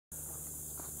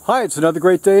Hi, it's another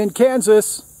great day in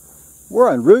Kansas. We're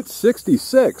on Route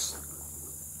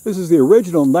 66. This is the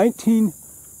original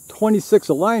 1926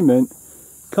 alignment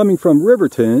coming from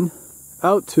Riverton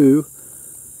out to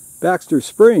Baxter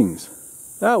Springs.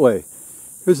 That way.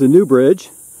 Here's the new bridge.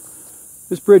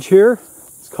 This bridge here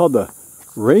is called the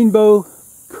Rainbow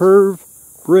Curve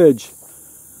Bridge.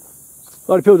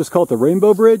 A lot of people just call it the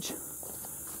Rainbow Bridge.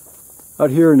 Out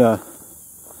here in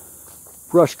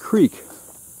Brush Creek,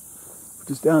 which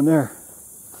is down there.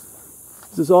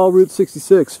 This is all Route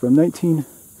 66 from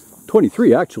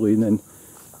 1923 actually, and then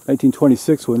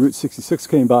 1926 when Route 66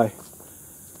 came by.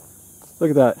 Look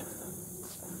at that.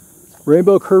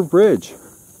 Rainbow Curve Bridge.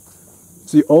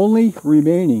 It's the only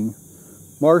remaining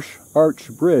Marsh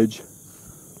Arch Bridge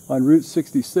on Route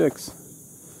 66.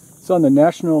 It's on the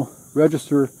National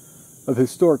Register of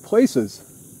Historic Places.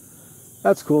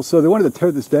 That's cool. So they wanted to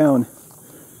tear this down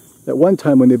at one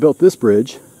time when they built this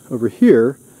bridge over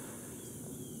here.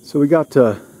 So we got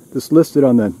this listed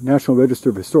on the National Register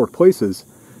of Historic Places.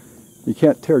 You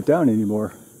can't tear it down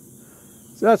anymore.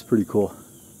 So that's pretty cool.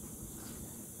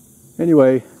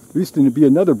 Anyway, there used to be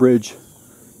another bridge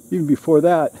even before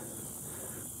that.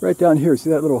 Right down here,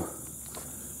 see that little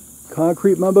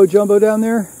concrete mumbo jumbo down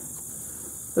there?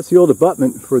 That's the old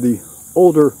abutment for the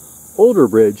older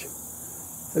bridge.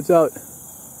 It's out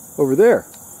over there.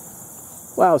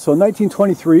 Wow, so in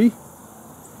 1923,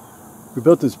 we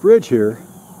built this bridge here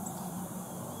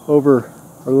over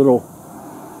our little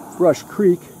Brush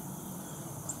Creek.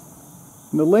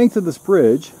 And the length of this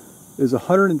bridge is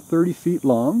 130 feet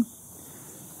long.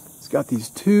 It's got these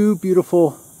two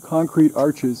beautiful concrete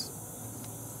arches.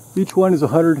 Each one is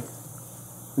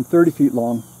 130 feet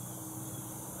long.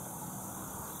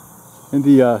 And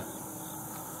the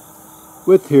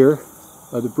width here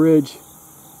of the bridge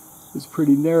is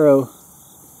pretty narrow,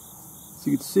 as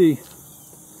you can see.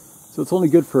 So it's only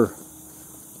good for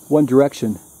one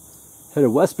direction,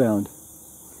 headed westbound.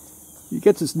 It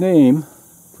gets its name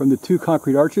from the two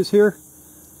concrete arches here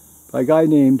by a guy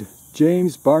named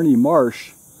James Barney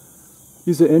Marsh.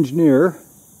 He's an engineer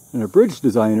and a bridge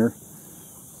designer.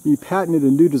 He patented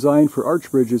a new design for arch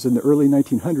bridges in the early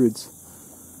 1900s.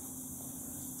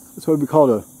 That's why we call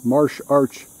it a Marsh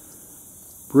Arch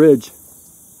Bridge.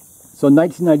 So in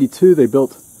 1992 they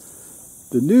built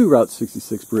the new Route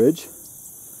 66 bridge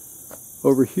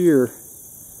over here.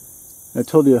 And I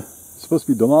told you it's supposed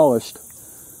to be demolished,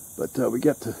 but we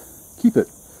get to keep it.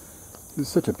 This is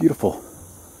such a beautiful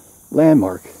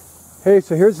landmark. Hey,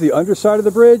 so here's the underside of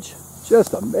the bridge.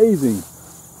 Just amazing.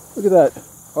 Look at that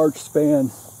arch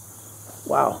span.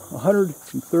 Wow,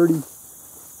 130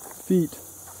 feet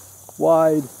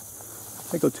wide.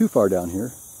 Can't go too far down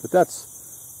here, but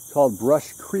that's called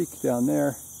Brush Creek down there.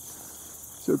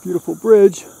 It's a beautiful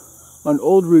bridge on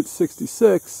old Route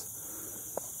 66.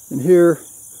 And here,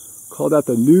 call that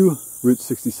the new Route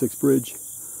 66 bridge.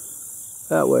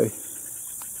 That way.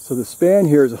 So the span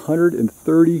here is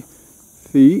 130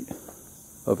 feet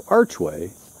of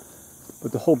archway,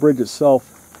 but the whole bridge itself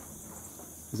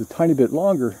is a tiny bit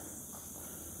longer.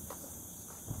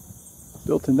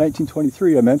 Built in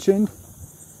 1923, I mentioned.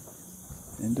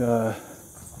 And, you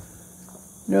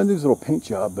know, there's a little paint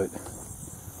job, but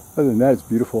other than that, it's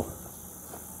beautiful.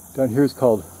 Down here is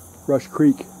called Brush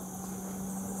Creek.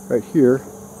 Right here.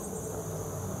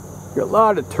 Got a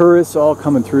lot of tourists all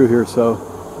coming through here, so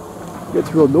it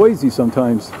gets real noisy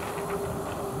sometimes.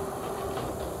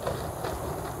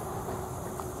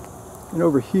 And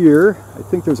over here, I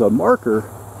think there's a marker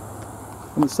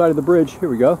on the side of the bridge. Here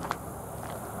we go.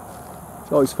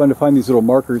 It's always fun to find these little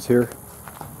markers here.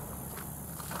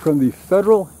 From the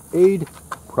Federal Aid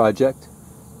Project,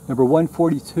 number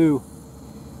 142,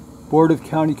 Board of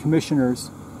County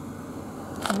Commissioners.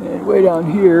 And way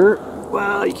down here,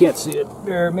 well, you can't see it.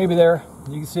 There, maybe there.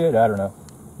 You can see it, I don't know.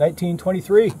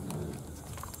 1923.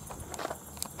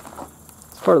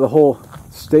 It's part of the whole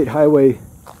state highway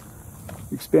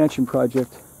expansion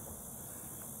project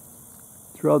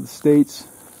throughout the states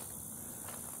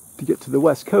to get to the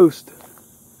west coast,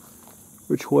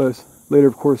 which was later,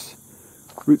 of course,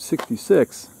 Route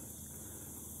 66.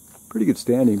 Pretty good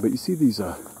standing, but you see these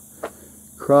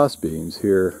cross beams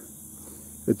here.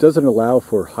 It doesn't allow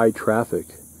for high traffic,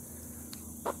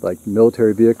 like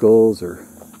military vehicles or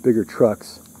bigger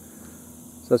trucks.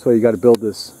 So that's why you got to build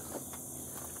this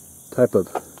type of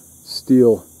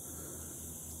steel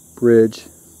bridge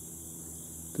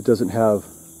that doesn't have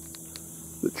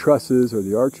the trusses or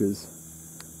the arches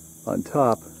on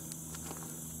top.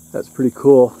 That's pretty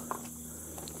cool.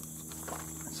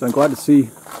 So I'm glad to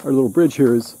see our little bridge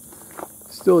here is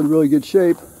still in really good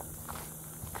shape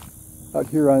out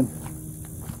here on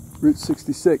Route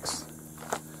 66.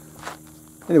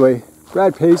 Anyway,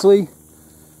 Brad Paisley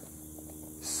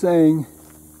sang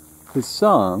his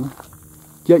song,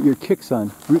 Get Your Kicks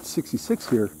on Route 66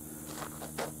 here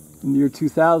in the year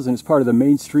 2000 as part of the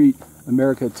Main Street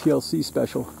America TLC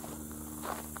special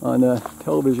on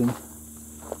television.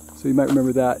 So you might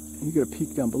remember that. You get a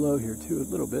peek down below here too a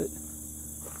little bit.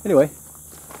 Anyway,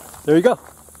 there you go.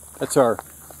 That's our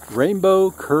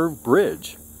Rainbow Curve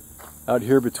Bridge out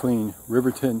here between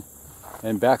Riverton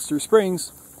and Baxter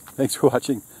Springs. Thanks for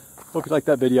watching. Hope you liked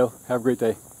that video. Have a great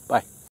day.